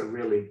 it's a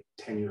really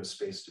tenuous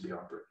space to be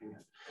operating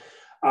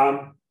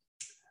in.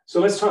 So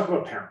let's talk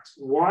about parents.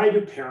 Why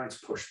do parents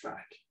push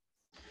back?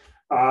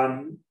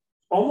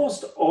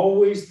 Almost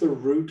always the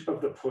root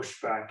of the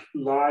pushback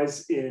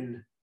lies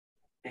in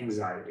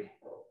anxiety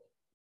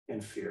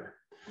and fear.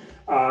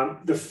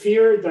 The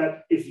fear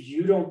that if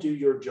you don't do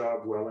your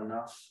job well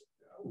enough,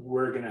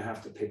 we're going to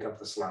have to pick up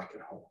the slack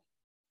at home.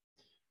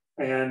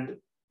 And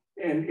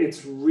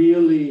it's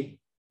really,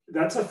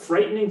 that's a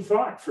frightening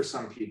thought for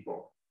some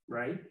people,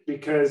 right?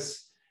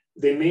 Because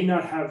they may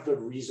not have the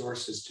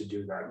resources to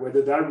do that,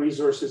 whether that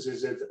resources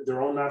is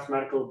their own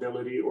mathematical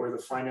ability or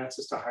the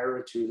finances to hire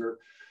a tutor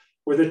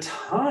or the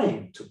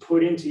time to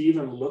put into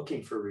even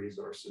looking for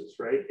resources,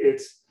 right?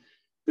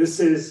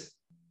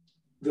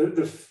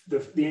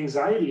 The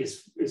anxiety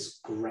is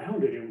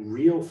grounded in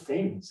real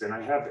things, and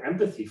I have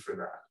empathy for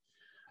that.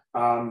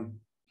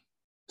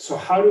 So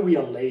how do we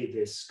allay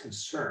this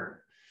concern?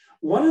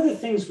 One of the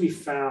things we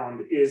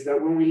found is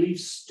that when we leave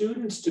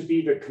students to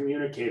be the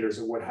communicators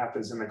of what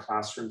happens in the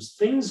classrooms,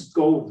 things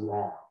go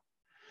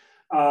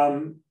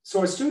wrong.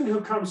 So a student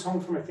who comes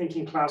home from a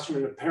thinking classroom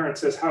and the parent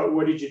says,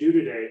 what did you do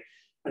today?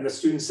 And the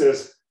student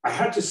says, I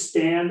had to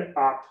stand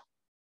up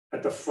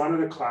at the front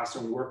of the class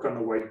and work on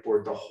the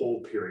whiteboard the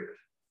whole period.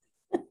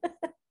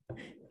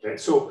 Okay,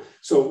 so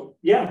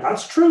yeah,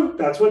 that's true.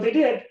 That's what they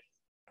did.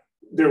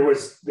 They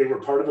were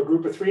part of a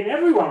group of 3 and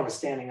everyone was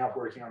standing up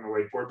working on the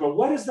whiteboard. But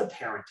what does the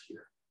parent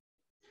hear?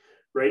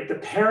 Right? The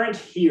parent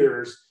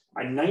hears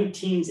a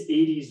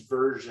 1980s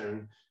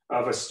version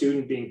of a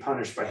student being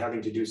punished by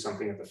having to do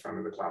something at the front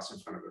of the class in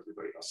front of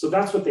everybody else. So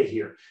that's what they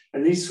hear.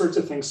 And these sorts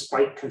of things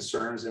spike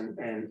concerns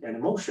and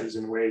emotions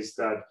in ways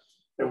that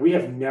we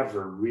have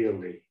never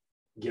really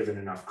given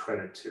enough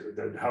credit to,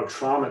 that how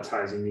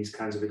traumatizing these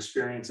kinds of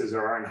experiences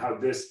are, and how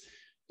this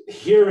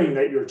hearing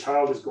that your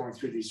child is going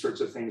through these sorts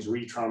of things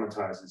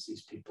re-traumatizes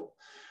these people.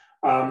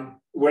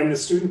 When the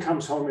student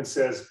comes home and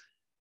says,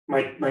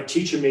 my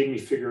teacher made me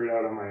figure it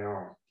out on my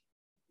own,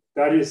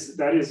 that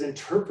is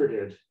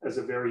interpreted as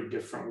a very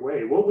different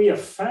way. What we have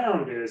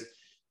found is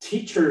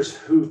teachers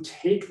who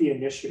take the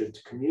initiative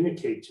to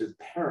communicate to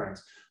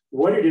parents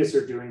what it is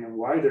they're doing and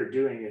why they're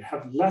doing it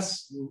have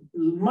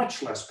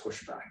much less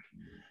pushback.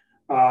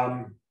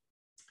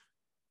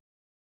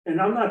 And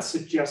I'm not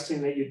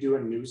suggesting that you do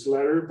a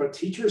newsletter, but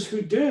teachers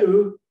who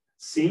do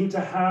seem to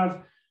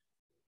have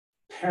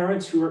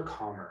parents who are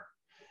calmer.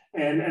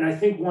 And I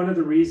think one of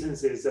the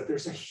reasons is that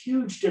there's a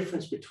huge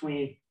difference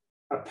between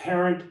a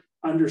parent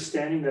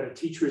understanding that a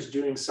teacher is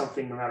doing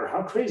something, no matter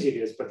how crazy it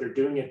is, but they're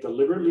doing it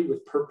deliberately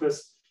with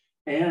purpose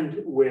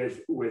and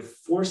with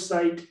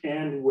foresight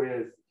and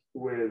with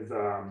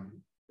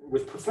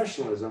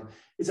professionalism.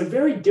 It's a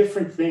very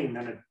different thing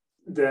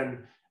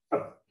than a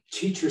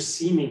teacher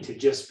seeming to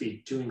just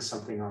be doing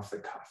something off the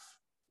cuff,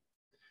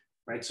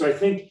 right? So I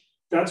think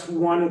that's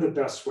one of the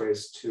best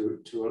ways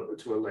to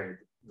allay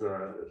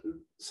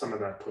some of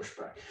that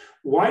pushback.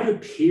 Why do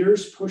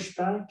peers push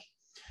back?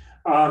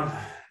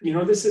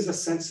 This is a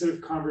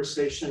sensitive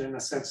conversation and a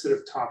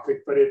sensitive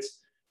topic, but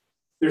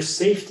there's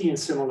safety and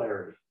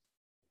similarity.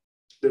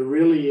 There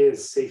really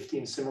is safety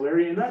and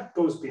similarity, and that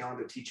goes beyond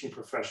the teaching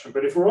profession.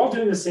 But if we're all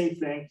doing the same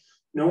thing,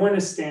 no one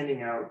is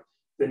standing out,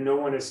 then no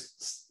one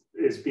is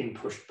being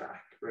pushed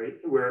back, right?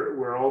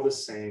 We're all the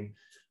same.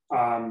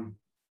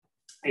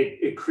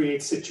 It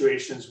creates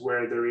situations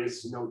where there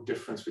is no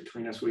difference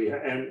between us. We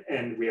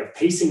have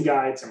pacing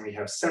guides and we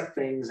have set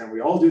things and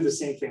we all do the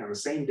same thing on the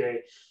same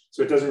day.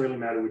 So it doesn't really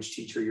matter which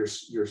teacher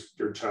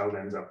your child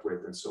ends up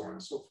with, and so on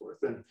and so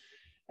forth. And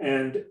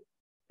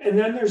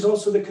then there's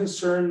also the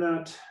concern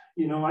that,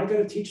 I got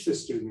to teach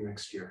this student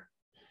next year.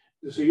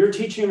 So you're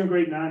teaching him in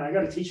grade 9, I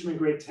got to teach him in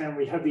grade 10.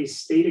 We have these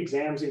state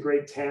exams in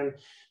grade 10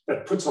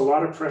 that puts a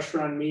lot of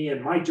pressure on me,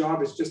 and my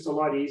job is just a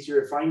lot easier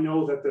if I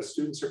know that the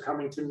students are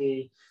coming to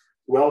me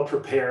well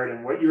prepared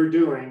and what you're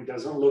doing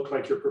doesn't look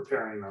like you're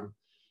preparing them.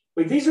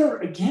 Like, these are,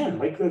 again,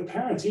 like the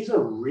parents, these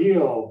are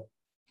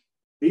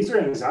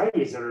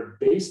anxieties that are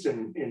based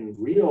in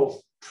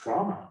real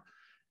trauma,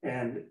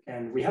 and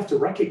we have to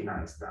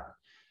recognize that.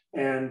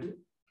 And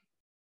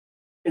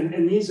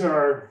these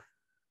are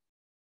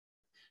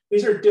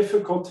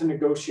difficult to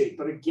negotiate,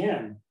 but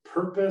again,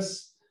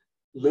 purpose,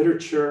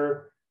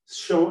 literature,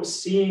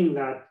 seeing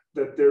that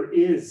there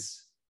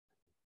is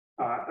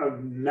a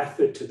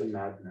method to the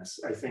madness,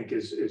 I think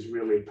is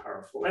really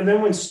powerful. And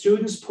then when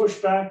students push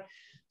back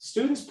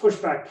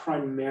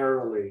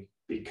primarily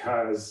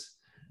because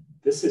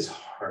this is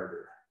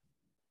harder.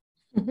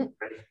 Right?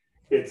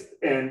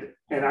 And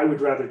I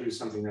would rather do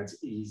something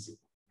that's easy.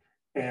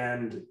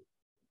 And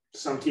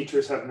some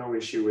teachers have no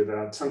issue with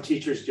that. Some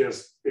teachers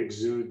just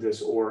exude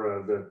this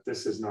aura that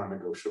this is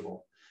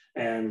non-negotiable.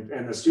 And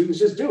the students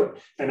just do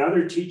it. And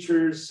other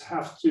teachers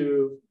have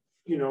to,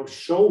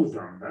 show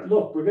them that,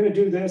 look, we're going to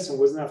do this, and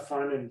wasn't that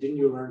fun? And didn't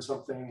you learn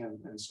something?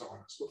 And so on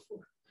and so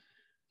forth.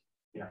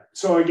 Yeah.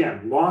 So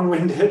again,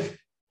 long-winded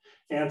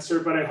answer,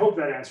 but I hope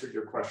that answered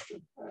your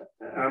question.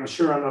 I'm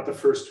sure I'm not the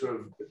first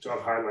to have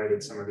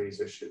highlighted some of these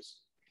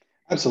issues.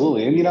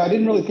 Absolutely. And, I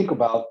didn't really think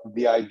about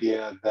the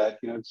idea that,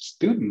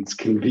 students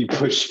can be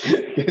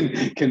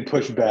can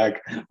push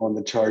back on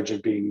the charge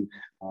of being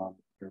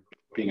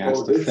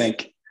asked to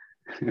think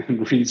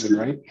and reason,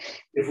 right?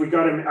 If we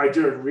got him, I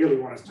really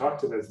want to talk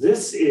to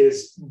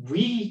this.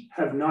 We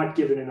have not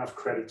given enough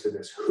credit to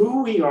this.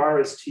 Who we are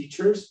as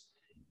teachers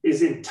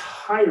is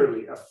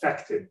entirely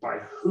affected by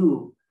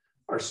who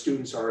our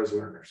students are as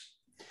learners.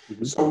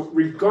 Mm-hmm. So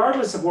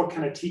regardless of what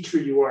kind of teacher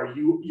you are,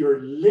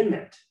 your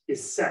limit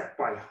is set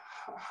by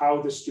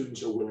how the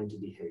students are willing to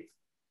behave.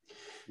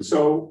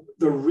 So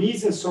the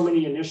reason so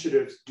many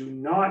initiatives do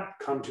not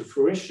come to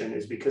fruition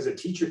is because a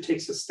teacher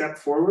takes a step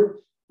forward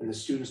and the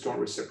students don't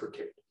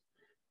reciprocate,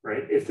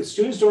 right? If the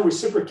students don't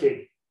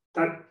reciprocate,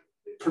 that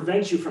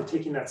prevents you from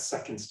taking that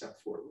second step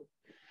forward.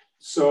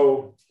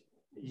 So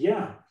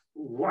yeah,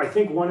 I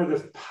think one of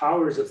the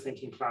powers of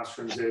thinking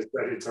classrooms is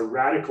that it's a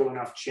radical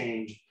enough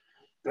change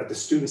that the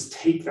students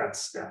take that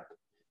step.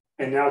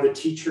 And now the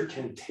teacher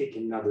can take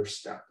another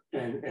step.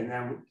 And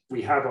then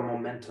we have a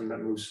momentum that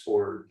moves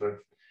forward. But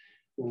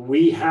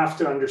we have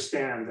to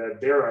understand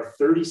that there are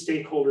 30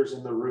 stakeholders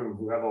in the room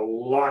who have a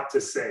lot to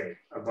say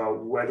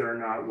about whether or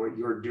not what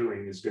you're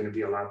doing is going to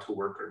be allowed to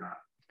work or not.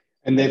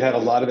 And they've had a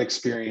lot of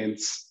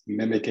experience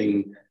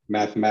mimicking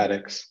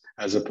mathematics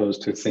as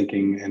opposed to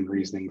thinking and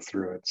reasoning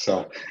through it.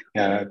 So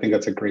yeah, I think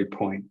that's a great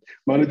point.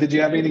 Mona, did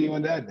you have anything you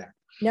wanted to add there?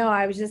 No,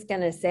 I was just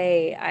going to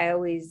say,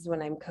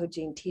 when I'm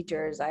coaching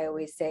teachers, I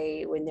always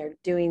say when they're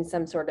doing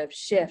some sort of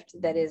shift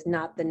that is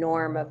not the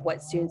norm of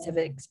what students have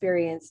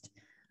experienced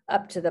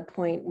up to the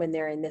point when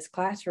they're in this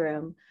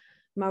classroom,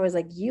 I'm always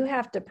like, you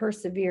have to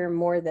persevere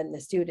more than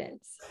the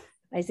students.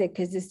 I said,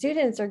 because the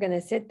students are going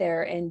to sit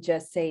there and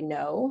just say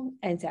no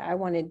and say, I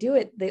want to do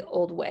it the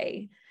old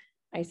way.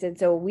 I said,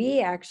 so we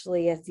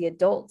actually, as the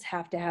adults,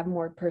 have to have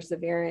more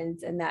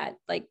perseverance and that,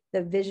 like,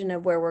 the vision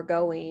of where we're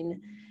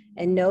going,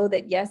 and know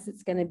that, yes,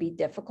 it's going to be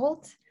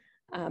difficult,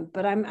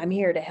 but I'm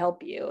here to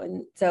help you.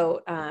 And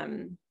so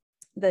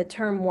the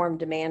term warm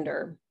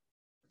demander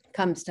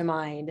comes to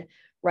mind,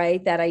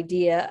 right? That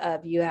idea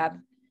of you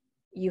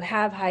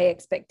have high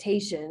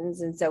expectations.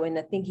 And so in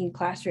a thinking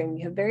classroom,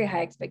 you have very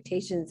high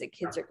expectations that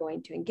kids are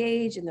going to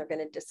engage and they're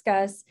going to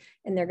discuss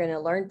and they're going to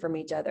learn from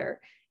each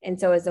other. And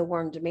so as a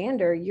warm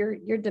demander,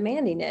 you're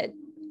demanding it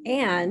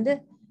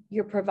and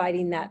you're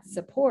providing that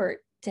support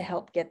to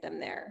help get them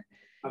there.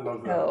 I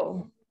love that.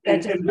 So,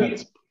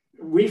 and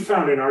we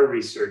found in our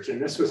research,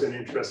 and this was an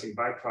interesting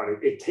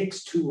byproduct, it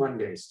takes 2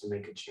 Mondays to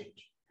make a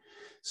change.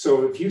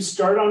 So if you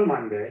start on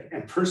Monday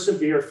and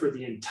persevere for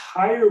the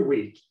entire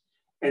week,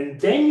 and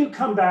then you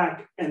come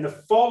back and the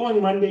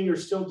following Monday you're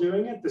still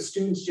doing it, the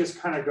students just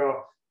kind of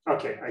go,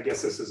 okay, I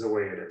guess this is the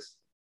way it is.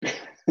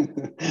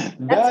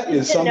 That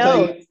is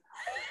something,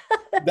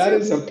 that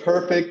is a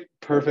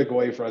perfect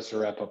way for us to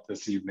wrap up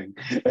this evening.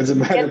 As a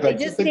matter of fact,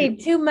 they just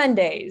need 2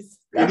 Mondays.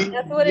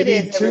 That's what it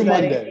is. 2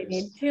 Mondays. They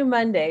need 2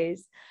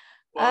 Mondays.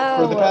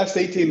 For the past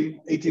 18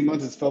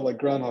 months, it's felt like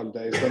Groundhog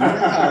Days. But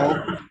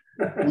now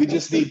we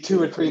just need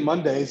 2 or 3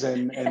 Mondays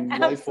and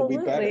life will be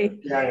better.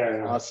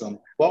 Yeah. Awesome.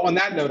 Well, on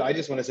that note, I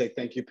just want to say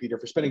thank you, Peter,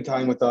 for spending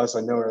time with us.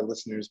 I know our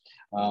listeners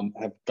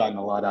have gotten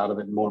a lot out of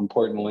it. More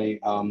importantly,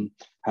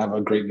 have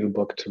a great new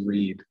book to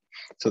read.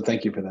 So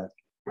thank you for that.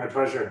 My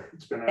pleasure.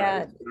 It's been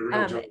a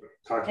real joy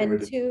talking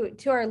with you. And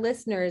to our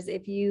listeners,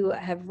 if you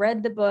have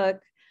read the book,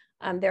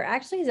 there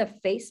actually is a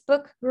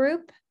Facebook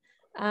group,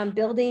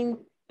 building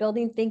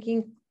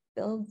thinking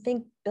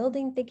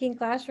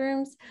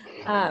classrooms,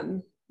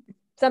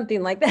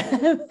 something like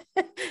that.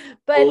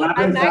 But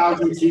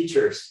 11,000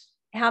 teachers.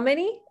 How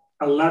many?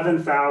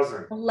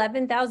 11,000.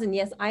 11,000.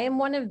 Yes, I am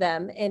one of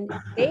them, and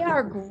they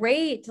are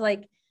great.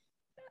 Like,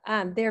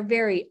 they're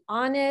very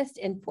honest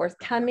and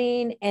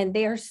forthcoming, and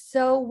they are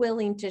so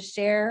willing to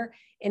share.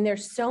 And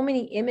there's so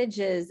many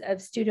images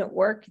of student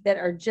work that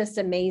are just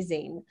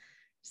amazing.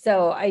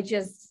 So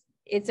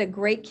it's a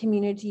great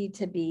community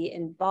to be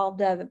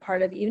involved of and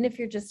part of, even if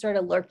you're just sort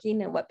of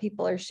lurking at what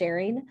people are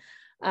sharing.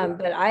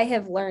 But I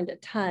have learned a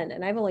ton,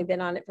 and I've only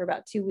been on it for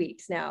about 2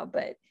 weeks now,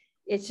 but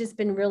it's just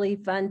been really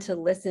fun to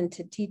listen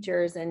to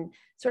teachers and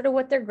sort of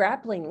what they're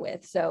grappling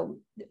with. So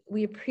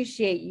we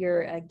appreciate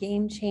your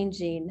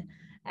game-changing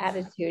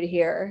attitude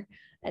here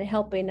and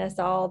helping us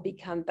all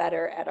become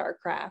better at our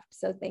craft.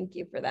 So thank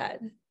you for that.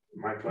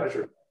 My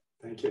pleasure.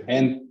 Thank you.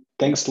 And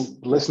thanks,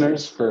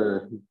 listeners,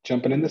 for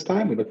jumping in this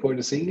time. We look forward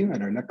to seeing you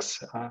at our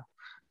next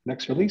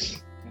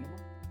release.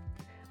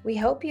 We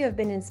hope you have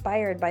been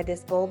inspired by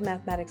this bold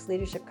mathematics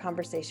leadership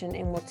conversation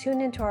and will tune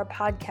into our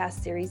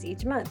podcast series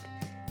each month.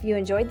 If you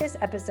enjoyed this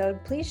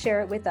episode, please share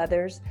it with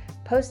others,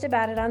 post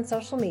about it on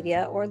social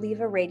media, or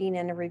leave a rating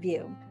and a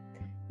review.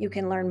 You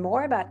can learn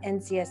more about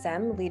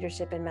NCSM,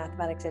 Leadership in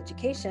Mathematics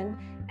Education,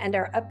 and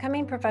our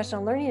upcoming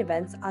professional learning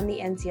events on the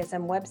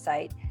NCSM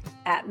website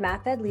at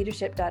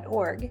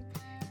mathedleadership.org.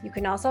 You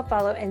can also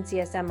follow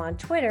NCSM on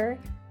Twitter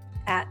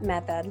at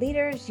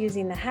mathedleaders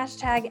using the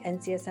hashtag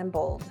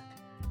NCSMBold.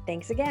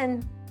 Thanks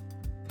again.